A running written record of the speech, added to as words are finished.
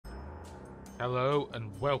Hello and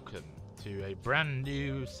welcome to a brand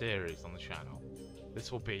new series on the channel.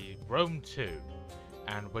 This will be Rome 2,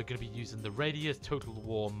 and we're going to be using the Radius Total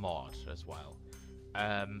War mod as well.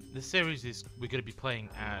 This series is we're going to be playing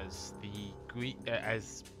as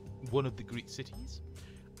as one of the Greek cities,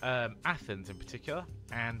 Athens in particular.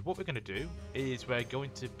 And what we're going to do is we're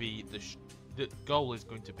going to be the goal is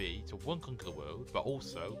going to be to conquer the world, but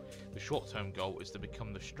also the short-term goal is to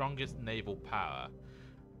become the strongest naval power.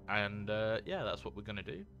 And yeah, that's what we're going to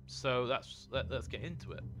do. So let's get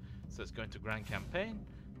into it. So let's go into Grand Campaign,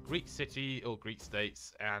 Greek City or Greek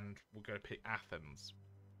States, and we're going to pick Athens.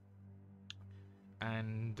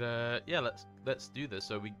 And yeah, let's do this.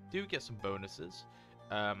 So we do get some bonuses,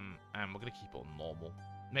 and we're going to keep it on normal.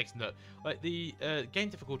 Makes no the game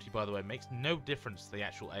difficulty, by the way, makes no difference to the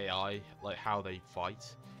actual AI, like how they fight.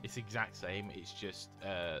 It's the exact same. It's just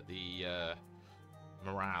the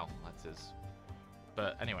morale, that is.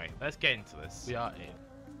 But anyway, let's get into this. We are in.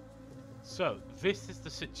 So, this is the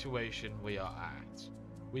situation we are at.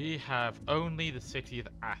 We have only the city of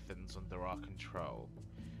Athens under our control.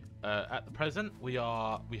 At the present, we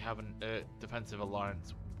have a defensive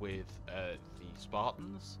alliance with the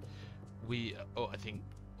Spartans. I think,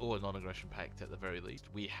 or a non-aggression pact at the very least.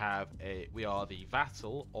 We are the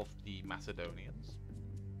vassal of the Macedonians.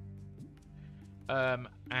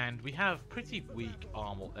 And we have pretty weak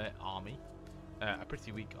army. A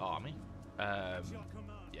pretty weak army.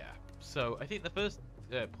 Yeah. So I think the first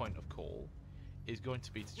point of call is going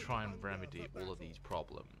to be to try and remedy all of these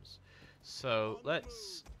problems. So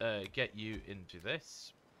let's get you into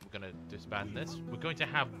this. We're going to disband this. We're going to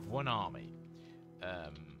have one army.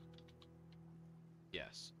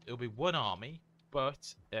 Yes, it'll be one army,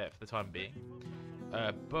 but for the time being.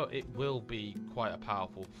 But it will be quite a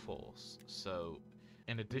powerful force. So,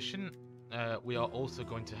 in addition, we are also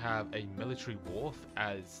going to have a military wharf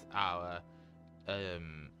as our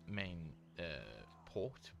main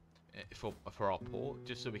port for our port,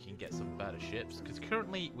 just so we can get some better ships. Because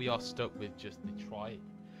currently we are stuck with just the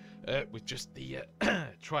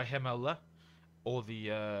Trihemola or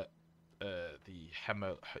the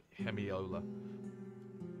Hemiola.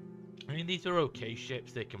 I mean, these are okay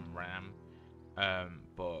ships; they can ram,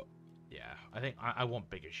 but yeah, I think I want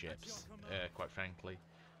bigger ships, quite frankly.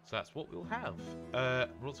 So that's what we'll have.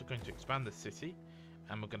 We're also going to expand the city,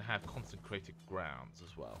 and we're going to have consecrated grounds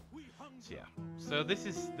as well. So yeah, so this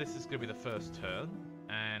is going to be the first turn,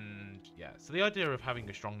 and yeah. So the idea of having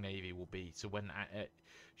a strong navy will be so when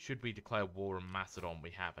should we declare war on Macedon, we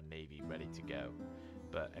have a navy ready to go.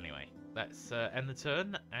 But anyway, let's end the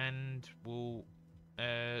turn, and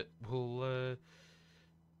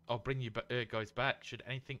I'll bring you guys back should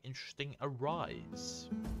anything interesting arise.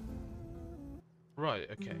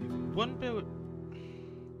 Right, okay. One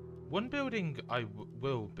building I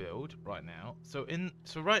will build right now. So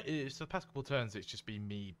the past couple turns it's just been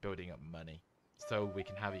me building up money, so we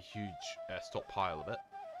can have a huge stockpile of it.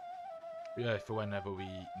 Yeah, for whenever we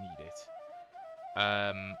need it.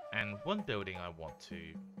 And one building I want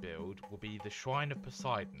to build will be the Shrine of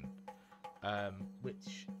Poseidon,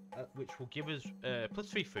 which will give us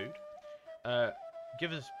 +3 food,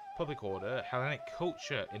 give us public order, Hellenic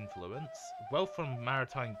culture influence, wealth from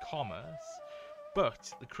maritime commerce,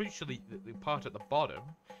 but the the part at the bottom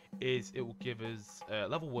is it will give us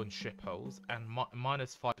level 1 ship hulls and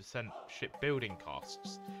 -5% shipbuilding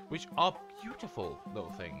costs, which are beautiful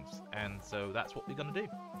little things, and so that's what we're gonna do.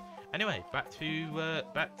 Anyway, back to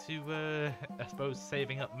I suppose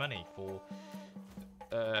saving up money for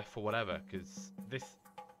whatever, because this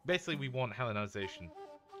basically we want Hellenization.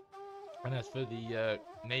 And as for the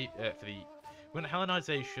we want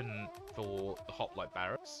Hellenization for the hoplite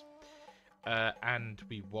barracks, and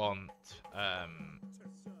we want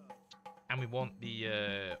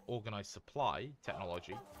the organized supply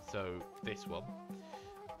technology. So this one,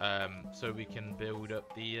 so we can build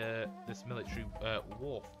up the this military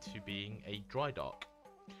wharf to being a dry dock.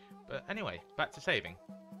 But anyway, back to saving.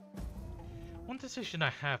 One decision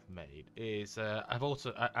I have made is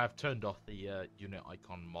I've turned off the unit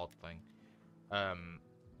icon mod thing,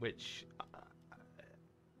 which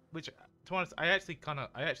to be honest, I actually kind of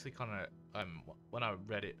when I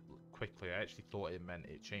read it quickly, I actually thought it meant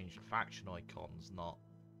it changed faction icons, not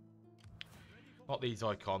these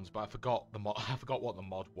icons. But I forgot I forgot what the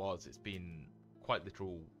mod was. It's been quite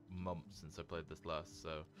literal months since I played this last,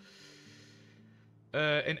 so.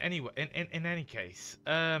 In any case,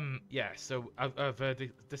 yeah. So I've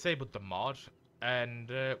disabled the mod, and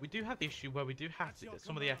we do have the issue where we do have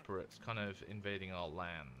some of the Epirates kind of invading our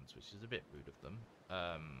lands, which is a bit rude of them.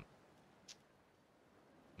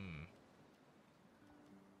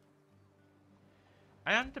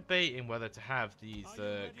 I am debating whether to have these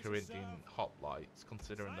Corinthian hoplites,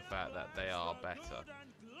 considering the fact that they are better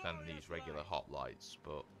than these regular hoplites,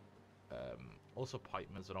 but also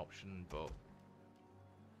pikeman's an option, but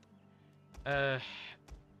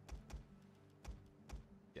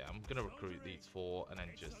yeah, I'm gonna recruit these 4 and then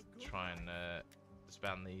just try and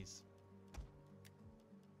disband these.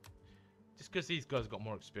 Just because these guys got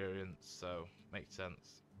more experience, so makes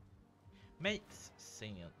sense. Makes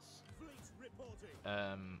sense.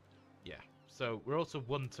 Yeah. So we're also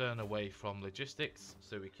 1 turn away from logistics,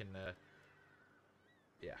 so we can,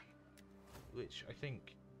 yeah.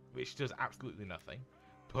 Which does absolutely nothing,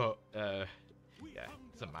 but yeah,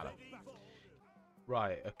 doesn't matter.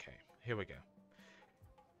 Right. Okay. Here we go.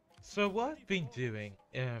 So what I've been doing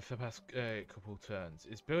for the past couple turns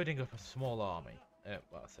is building up a small army.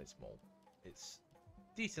 Well, I say small. It's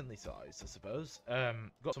decently sized, I suppose.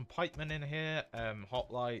 Got some pikemen in here,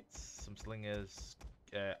 hoplites, some slingers,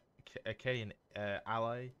 a K and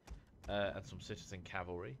ally, and some citizen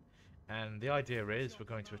cavalry. And the idea is we're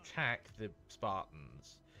going to attack the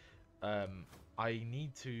Spartans. I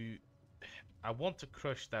want to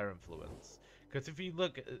crush their influence, because if you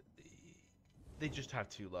look at, they just have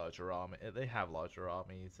larger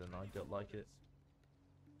armies, and I don't like it.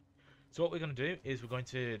 So what we're going to do is we're going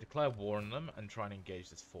to declare war on them and try and engage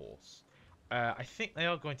this force. I think they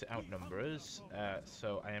are going to outnumber us,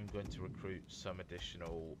 so I am going to recruit some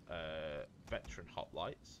additional veteran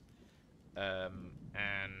hoplites,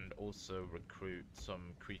 and also recruit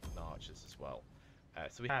some Cretan archers as well.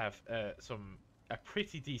 So we have a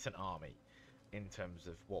pretty decent army in terms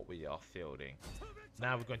of what we are fielding.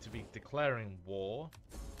 Now we're going to be declaring war,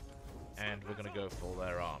 and we're going to go for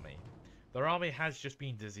their army. Their army has just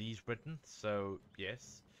been disease-ridden, so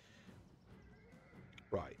yes.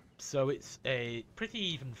 Right, so it's a pretty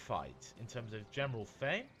even fight in terms of general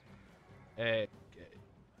fame.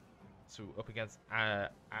 So up against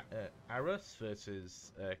Aros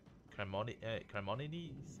versus Charmonides.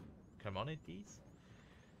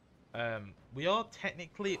 We are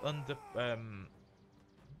technically under.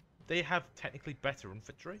 They have technically better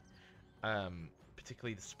infantry,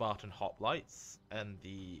 particularly the Spartan hoplites and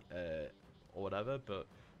the or whatever. But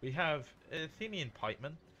we have Athenian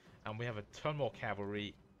pikemen, and we have a ton more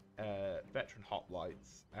cavalry, veteran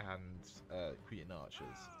hoplites, and Cretan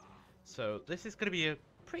archers. So this is going to be a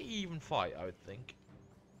pretty even fight, I would think.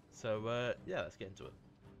 So yeah, let's get into it.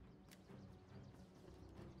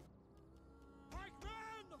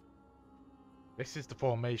 This is the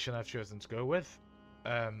formation I've chosen to go with.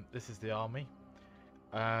 This is the army.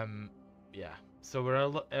 Yeah. So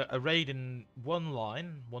we're arrayed in one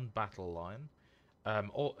line, one battle line.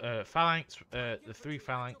 All phalanx. The 3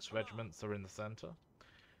 phalanx regiments are in the center.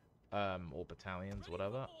 Or battalions,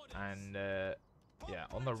 whatever. And yeah,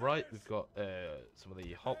 on the right we've got some of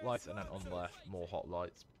the hoplites, and then on the left more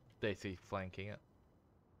hoplites, basically flanking it.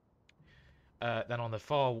 Then on the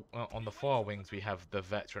far wings we have the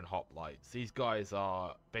veteran hoplites. These guys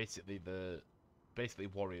are basically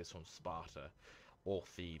warriors from Sparta, or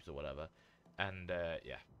Thebes, or whatever. And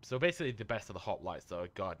yeah, so basically the best of the hoplites that are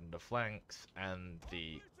guarding the flanks, and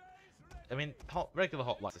I mean, regular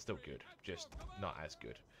hoplites are still good, just not as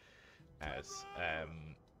good as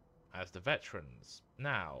the veterans.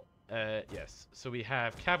 Now, yes, so we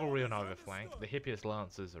have cavalry on either flank. The Hippias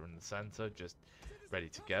lancers are in the center, just ready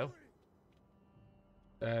to go.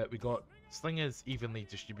 We got slingers evenly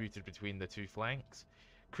distributed between the 2 flanks.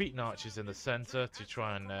 Cretan archers in the center to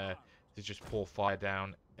try and to just pour fire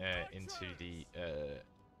down into the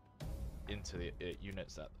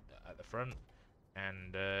units at the front,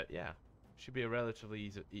 and yeah, should be a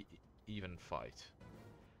relatively even fight.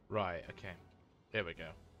 Right. Okay. There we go.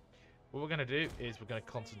 What we're gonna do is we're gonna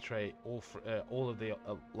concentrate all of the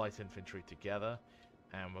light infantry together,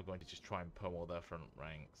 and we're going to just try and pummel their front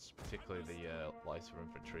ranks, particularly the lighter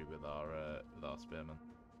infantry with our spearmen,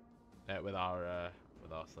 with our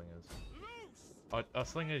slingers. Our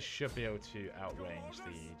slingers should be able to outrange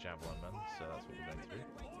the javelin men, so that's what we're going to do.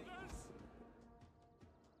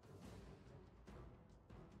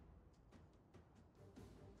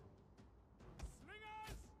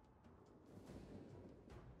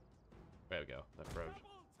 There we go. They're probed.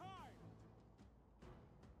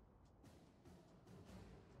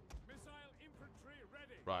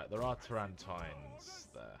 Right, there are Tarentines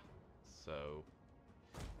there, so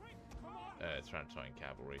Tarentine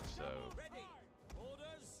cavalry. So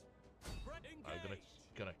I'm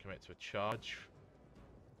gonna commit to a charge.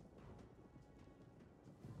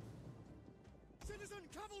 Citizen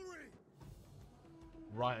cavalry.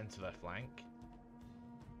 Right into their flank.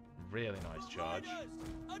 really nice charge.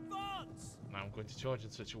 Advance! Now I'm going to charge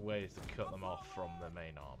in such a way as to cut them off from the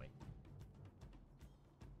main army.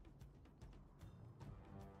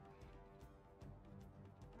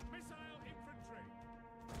 Missile infantry.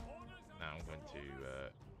 Orders are Now I'm going to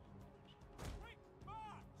quick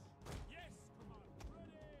march. Yes, command.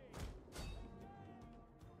 Ready.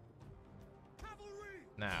 Cavalry.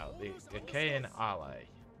 now the Achaean ally.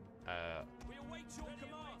 We await your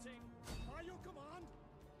command. By your command.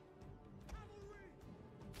 Cavalry.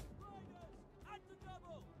 Riders at the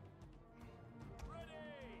double.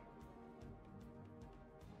 Ready.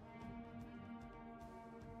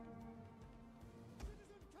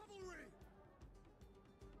 Citizen cavalry.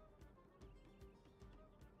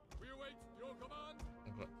 We await your command.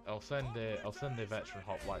 I'll send the veteran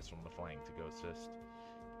hoplites from the flank to go assist.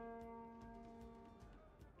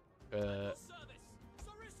 Service.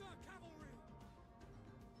 Sarissa cavalry.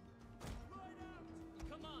 Ride out.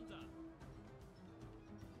 Commander.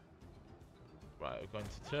 Right, we're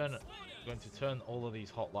going to turn all of these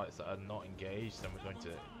hoplites that are not engaged, and we're going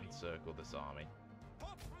to encircle this army.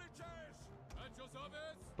 At your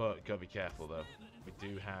service. But gotta be careful though. We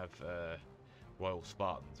do have Royal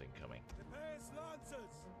Spartans incoming. Prepare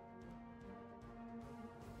lancers.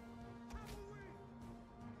 Cavalry.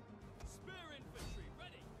 Spear infantry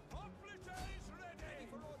ready. Hoplites ready. Ready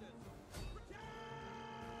for orders. Ready to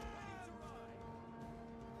ride.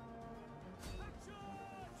 At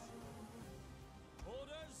charge.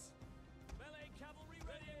 Orders. Melee cavalry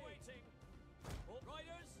ready and waiting. All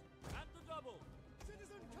riders at the double.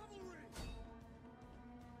 Citizen cavalry.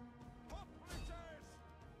 Hoplites.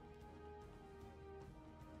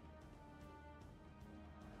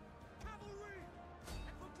 Cavalry.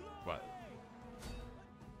 For glory. Right.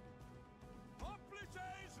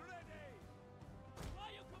 Hoplites ready. By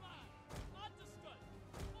your command. Understood.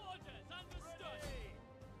 Orders understood.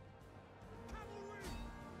 Cavalry.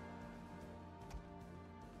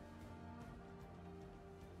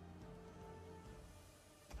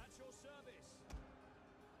 At your service.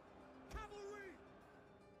 Cavalry.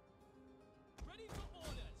 Ready for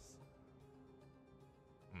orders.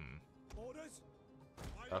 Orders.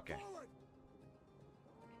 Okay.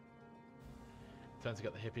 Time to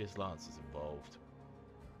get the hippiest lancers involved.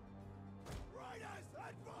 Riders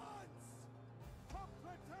advance.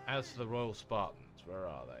 As for the Royal Spartans, where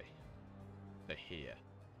are they? They're here.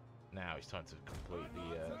 Now it's time to complete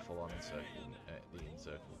the full-on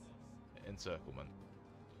encirclement.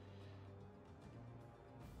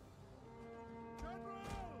 General!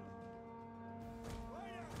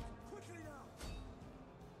 Ride out! Quickly now!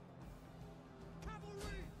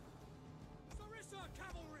 Cavalry! Sarissa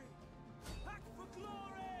cavalry! Back for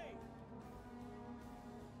glory!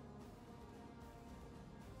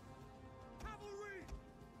 Cavalry!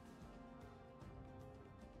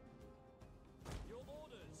 Your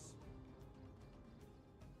orders!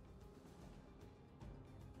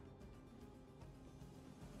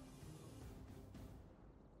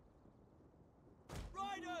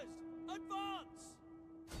 Riders! Advance!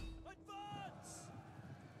 Advance!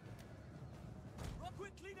 Run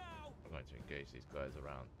quickly now! I'm going to engage these guys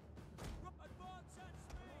around. Advance at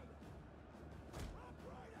speed! Up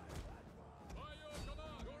riders! Advance! By your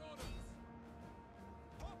command! Your orders!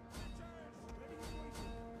 Up pitchers! Ready and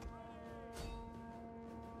waiting!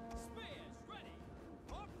 Spears ready!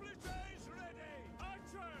 Up pitchers ready!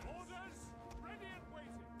 Archers! Orders! Ready and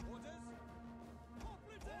waiting! Orders! Up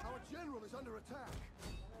pitchers! Our general is under attack.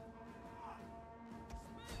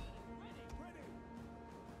 Ready! Ready!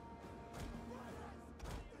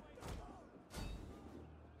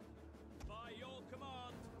 By your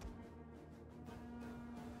command!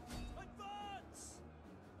 Advance!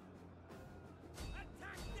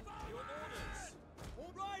 Attack the Your orders!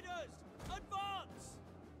 All riders! Advance!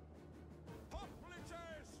 Hoplites!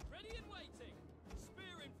 Ready and waiting!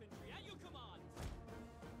 Spear infantry at your command!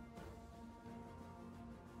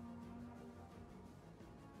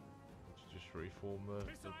 Just reform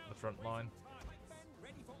the front line.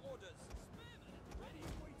 Ready for orders! Spearmen ready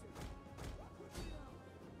and waiting!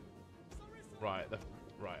 Right,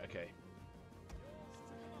 right, okay.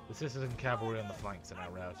 The citizen cavalry on the flanks are now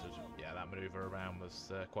routed. Yeah, that maneuver around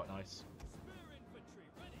was quite nice. Spear infantry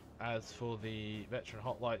ready! As for the veteran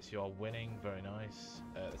hoplites, you are winning. Very nice.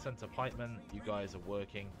 The centre pikemen, you guys are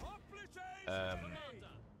working.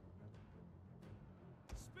 Commander!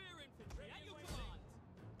 Spear infantry at your command!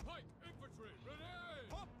 Pike infantry ready!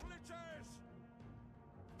 Hoplites!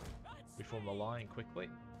 Reform the line quickly.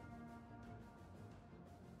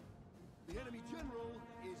 The enemy general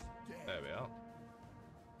is dead. There we are.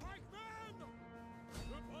 Pikemen!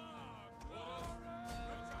 Depart!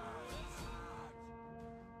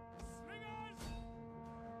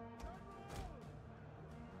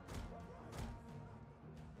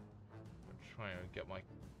 try and get my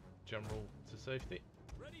general to safety.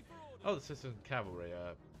 Ready for orders. Oh, the citizen cavalry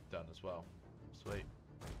are done as well. Sweet.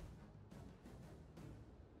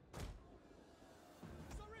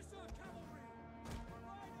 Sarissa cavalry.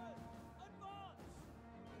 Riders, advance.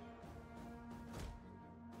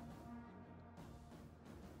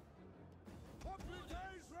 Populace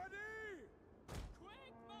ready!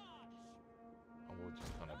 Quick march. And we'll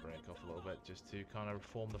just kind of break off a little bit just to kind of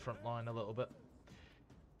reform the front line a little bit.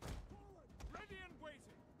 Ready and waiting.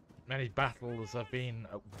 Many battles have been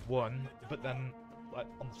won, but then like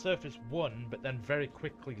on the surface won, but then very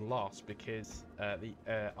quickly lost because the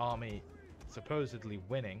army supposedly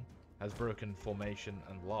winning has broken formation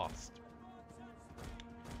and lost.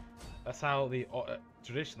 That's how the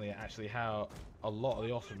traditionally actually how a lot of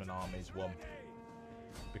the Ottoman armies won,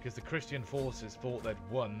 because the Christian forces thought they'd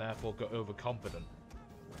won, therefore got overconfident.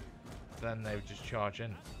 Then they would just charge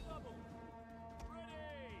in. Double. Ready.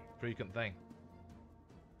 Frequent thing.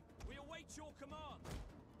 We await your command.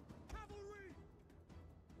 Cavalry.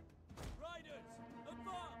 Riders,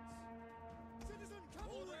 advance. Citizen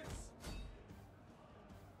cavalry!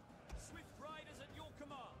 Swift riders at your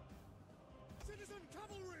command. Citizen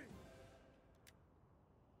cavalry!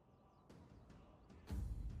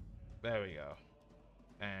 There we go.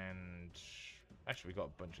 And actually, we got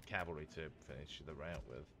a bunch of cavalry to finish the route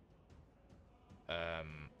with,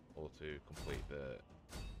 or to complete the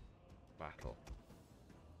battle.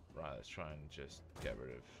 Right, let's try and just get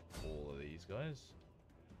rid of all of these guys.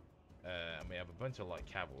 And we have a bunch of light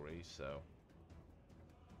cavalry, so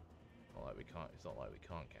not like we can't. It's not like we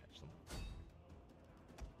can't catch them.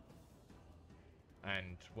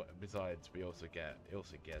 And besides, we also get it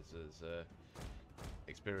also gives us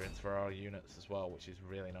experience for our units as well, which is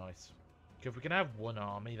really nice. If we can have one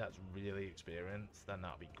army that's really experienced, then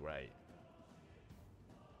that'd be great.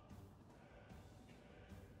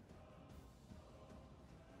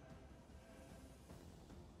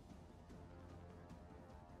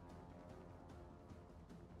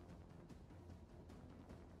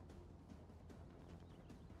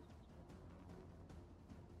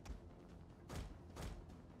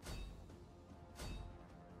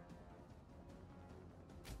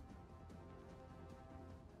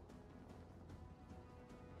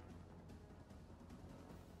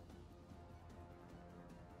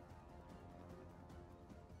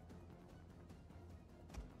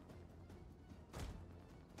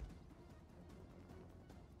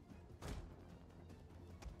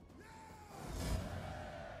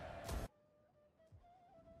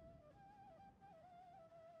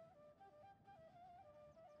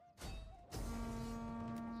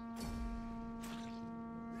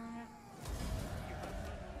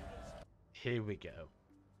 Here we go.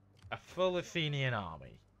 A full Athenian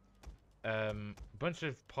army. Bunch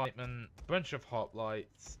of pikemen, bunch of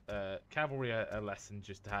hoplites, cavalry are less than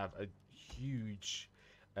just to have a huge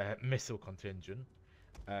missile contingent.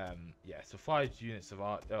 Yeah, so 5 units of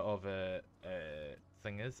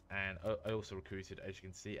thingers, and I also recruited, as you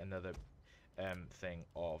can see, another thing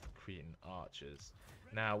of Cretan archers.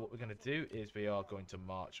 Now, what we're going to do is we are going to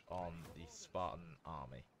march on the Spartan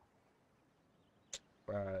army.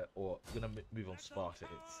 Or we're going to move on Sparta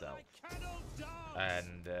itself.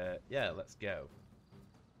 And yeah, let's go.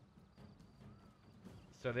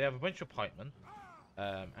 So they have a bunch of pikemen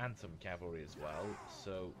and some cavalry as well.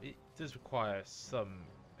 So it does require some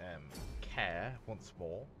care once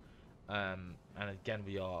more. And again,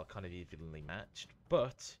 we are kind of evenly matched.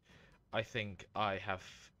 But I think I have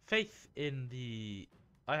faith in the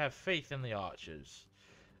archers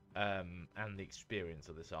and the experience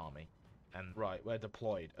of this army. And right, we're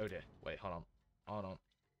deployed. Oh dear. Wait, hold on. Hold on.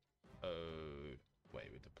 Oh, wait,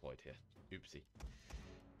 we're deployed here. Oopsie.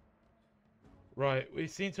 Right, we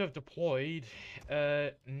seem to have deployed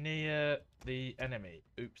near the enemy.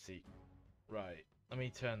 Oopsie. Right, let me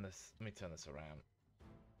turn this around.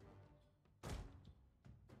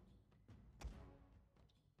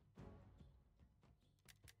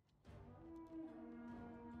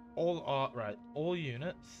 all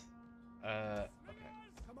units. Okay.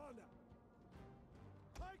 Commander!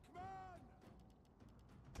 Pikeman!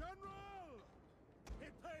 General!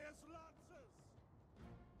 Hippias Lancers!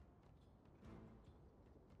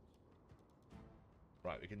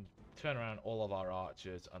 Right, we can turn around all of our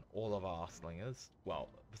archers and all of our slingers. Well,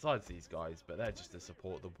 besides these guys, but they're just to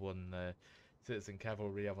support the one citizen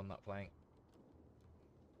cavalry we have on that flank.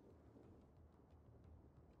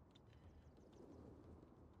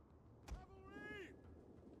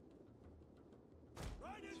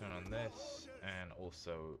 Turn on this, and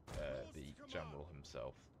also the general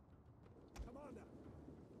himself. Commander!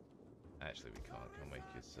 Actually, we can't, can we?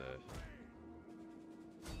 Because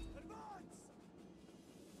Advance!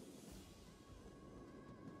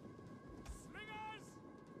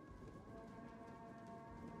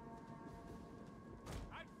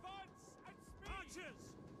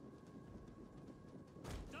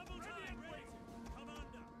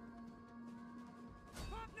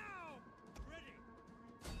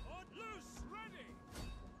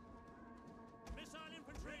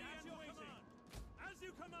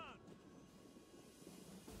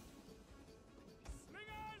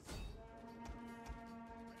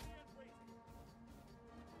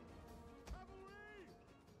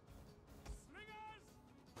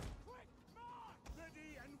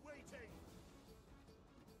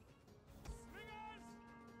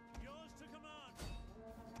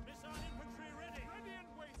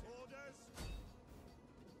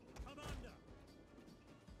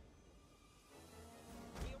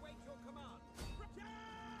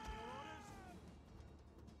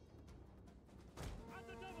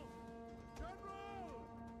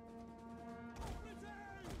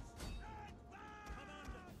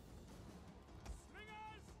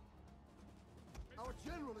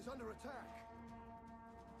 general is under attack.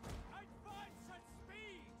 Advance at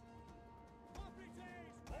speed!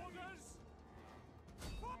 Operatives! Orders!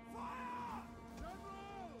 Fire!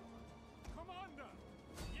 General! Commander!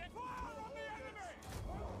 Yes, fire on the enemy!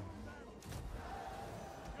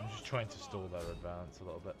 I'm just trying to stall their advance a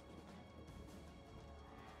little bit.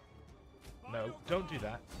 No, don't do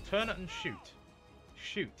that. Turn it and shoot.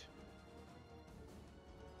 Shoot.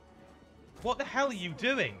 What the hell are you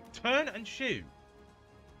doing? Turn and shoot.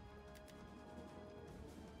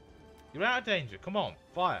 You're out of danger. Come on,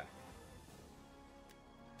 fire.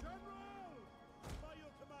 General! By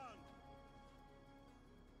your command.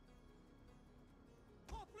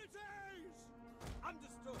 Operatives!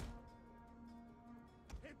 Understood!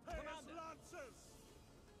 Impetus Commander. Lancers!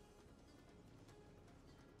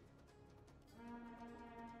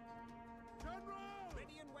 General!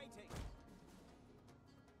 Ready and waiting!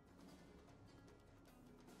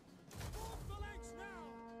 Move the legs now!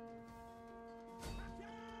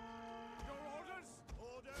 Your orders?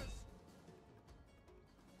 Orders!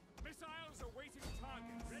 Missiles awaiting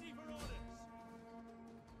targets. Ready for orders.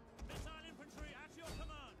 Missile infantry at your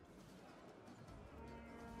command.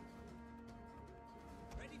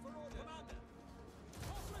 Ready for orders. Commander.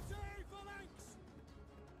 Operate phalanx!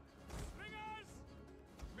 Slingers!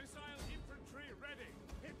 Missile infantry ready.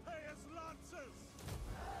 Impetus Lancers!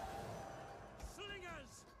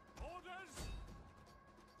 Slingers! Orders!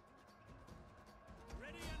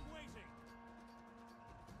 Ready and waiting.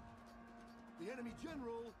 The enemy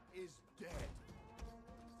general is dead.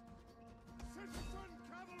 Citizen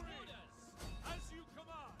cavalry! Orders! As you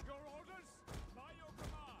command. Your orders? By your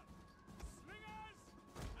command. Slingers!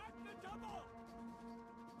 At the double!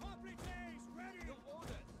 Operatives ready! Your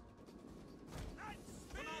orders! At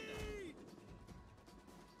speed!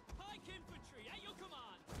 Pike infantry at your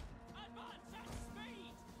command! Advance at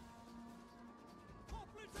speed!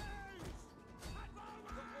 Operatives!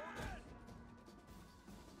 Advance!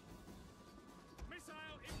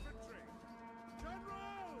 Missile infantry!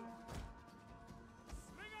 General!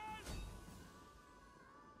 Slingers!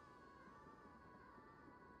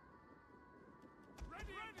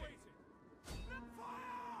 Ready and waiting!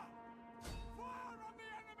 Fire! Fire on the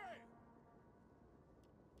enemy!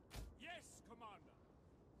 Yes, Commander!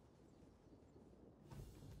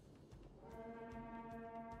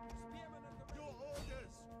 Spearmen at the Your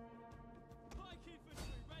orders! Pike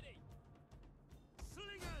infantry ready!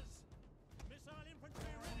 Slingers! Missile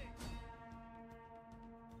infantry ready!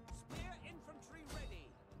 Spear infantry ready!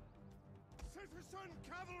 Citizen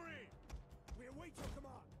cavalry! We await your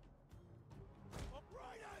command!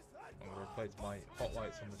 Riders! I'm going to replace my hot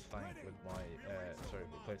lights on this flank with my,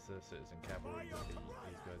 replace the citizen cavalry with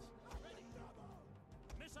these guys.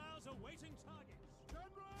 Missiles awaiting targets!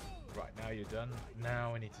 General! Right, now you're done.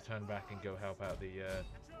 Now we need to turn back and go help out these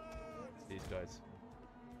guys.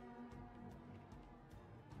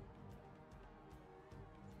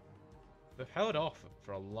 They've held off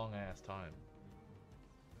for a long ass time.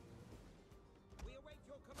 We await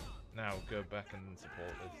your command! Now go back and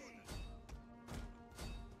support this.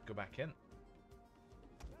 Go back in.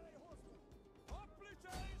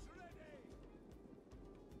 Operatives ready!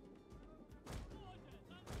 Orders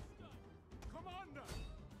understood! Commander!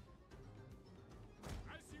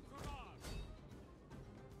 As you command!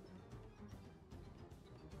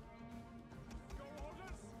 Your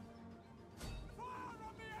orders? Fire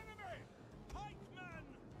on the enemy! Pikemen!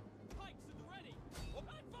 Pikes at the ready!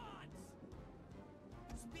 Advance!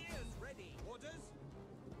 Spears ready! Orders?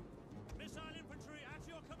 Missile infantry at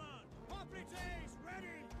your command!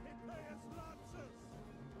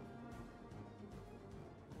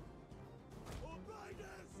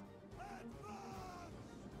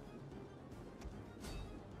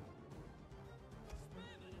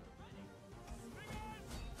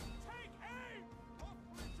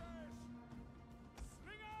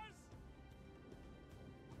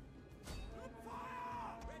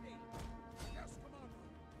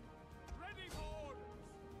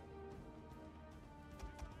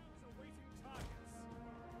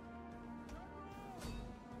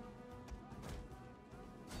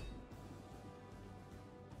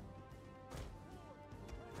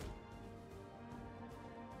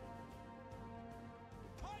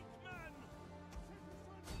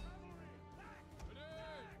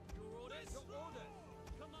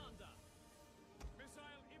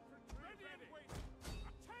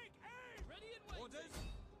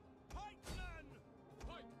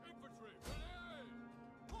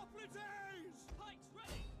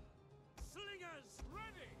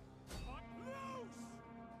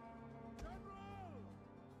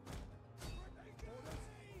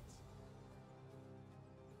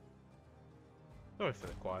 Sorry for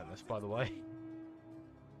the quietness, by the way.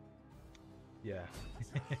 Yeah.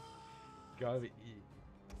 Go. Yeah.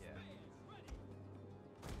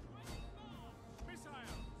 Missiles,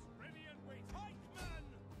 ready and waiting. Pikemen!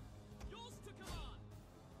 Yours to command.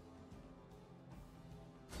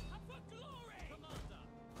 And for glory, Commander.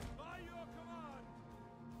 By your command!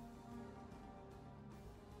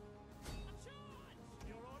 A charge.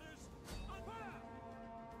 Your orders? On fire!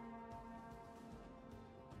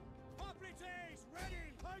 Hoplites,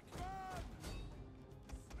 ready! Pikemen!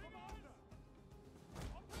 Commander!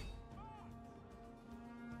 On quick march!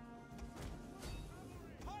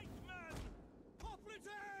 Pikemen! Hoplites!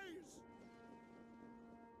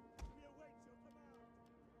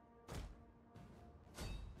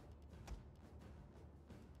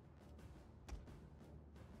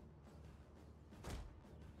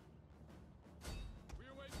 We await your command. We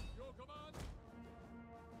await your command.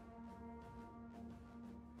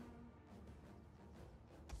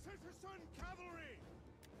 Citizen cavalry!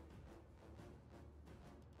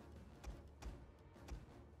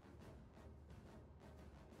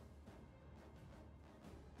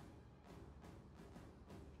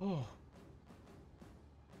 Oh.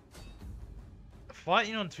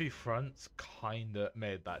 Fighting on two fronts kinda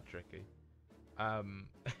made that tricky.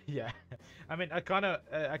 Yeah. I mean, I kind of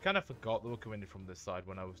forgot they were coming in from this side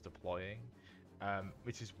when I was deploying.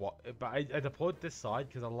 Which is what, but I deployed this side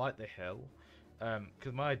because I like the hill.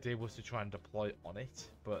 Because my idea was to try and deploy on it,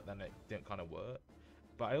 but then it didn't kind of work.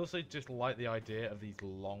 But I also just like the idea of these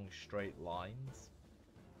long straight lines,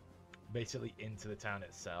 basically into the town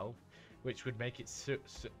itself, which would make it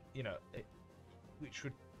which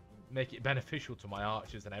would make it beneficial to my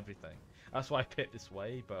archers and everything. That's why I picked this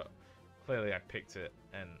way, but clearly I picked it,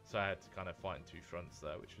 and so I had to kind of fight in two fronts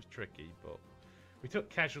there, which was tricky. But we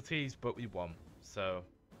took casualties, but we won. So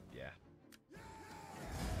yeah.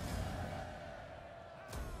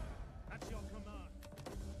 At your command.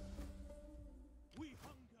 We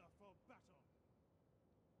hunger for battle.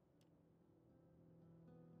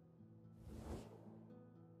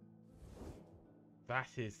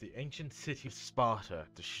 That is the ancient city of Sparta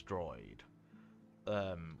destroyed.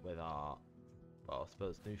 With our, well, I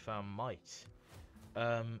suppose, newfound might.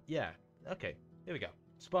 Yeah, okay, here we go.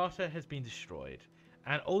 Sparta has been destroyed.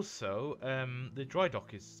 And also, the dry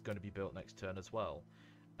dock is going to be built next turn as well.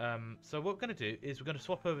 So what we're going to do is we're going to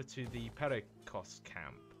swap over to the Perikos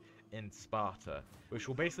camp in Sparta, which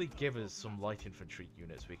will basically give us some light infantry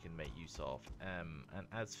units we can make use of. And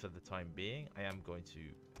as for the time being, I am going to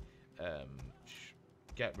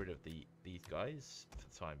get rid of these guys for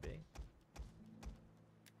the time being.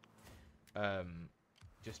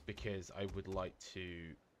 Just because I would like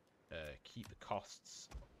to keep the costs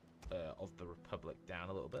of the Republic down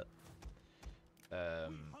a little bit.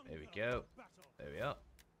 Here we go. There we are.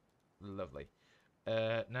 Lovely.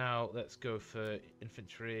 Now let's go for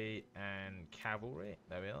infantry and cavalry.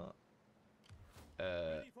 There we are.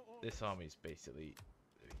 This army is basically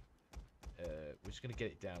we're just going to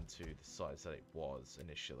get it down to the size that it was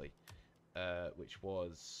initially, which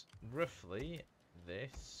was roughly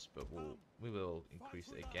this, but we will increase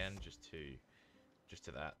it again just to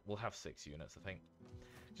that. We'll have 6 units, I think,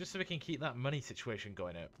 just so we can keep that money situation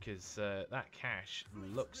going up, because that cash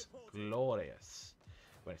looks glorious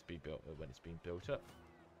when it's being built up.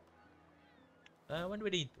 When do we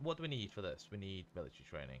need? What do we need for this? We need military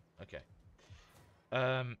training. Okay.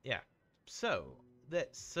 Yeah. So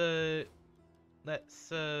let's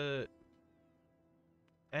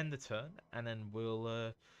end the turn, and then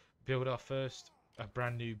we'll build our first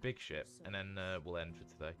brand new big ship, and then we'll end for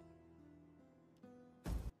today.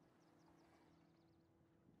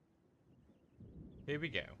 Here we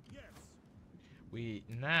go. Yes. We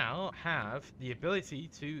now have the ability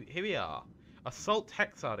to, here we are, assault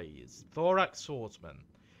Hexares, Thorax swordsman,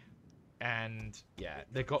 and yeah,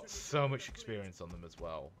 they've got so much experience on them as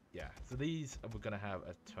well. Yeah, so these we're gonna have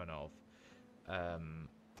a ton of,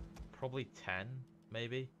 probably 10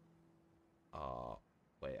 maybe.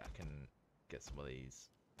 Wait, I can get some of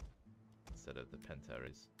these instead of the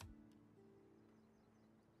Pentaries.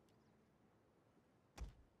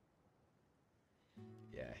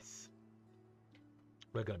 Yes.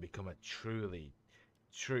 We're going to become a truly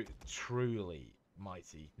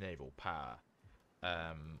mighty naval power.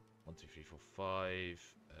 1, 2, 3, 4,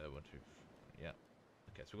 5. 1, 2, 3, yeah.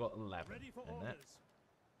 Okay, so we've got 11 Ready for in orders.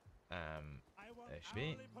 there. I want There should be.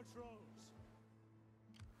 hourly patrols.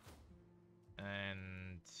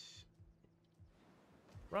 And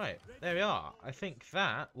right, there we are. I think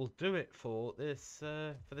that will do it for this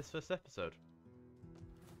first episode.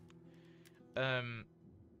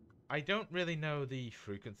 I don't really know the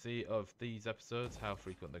frequency of these episodes, how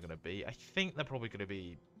frequent they're going to be. I think they're probably going to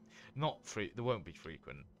be not free. They won't be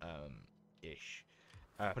frequent, ish.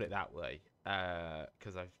 Put it that way,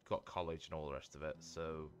 because I've got college and all the rest of it.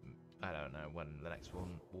 So I don't know when the next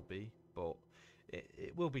one will be, but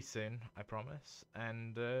it will be soon, I promise.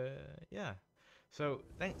 And yeah. So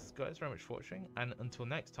thanks guys very much for watching, and until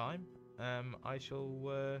next time, I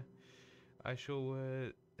shall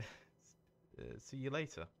see you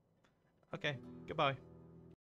later. Okay, goodbye.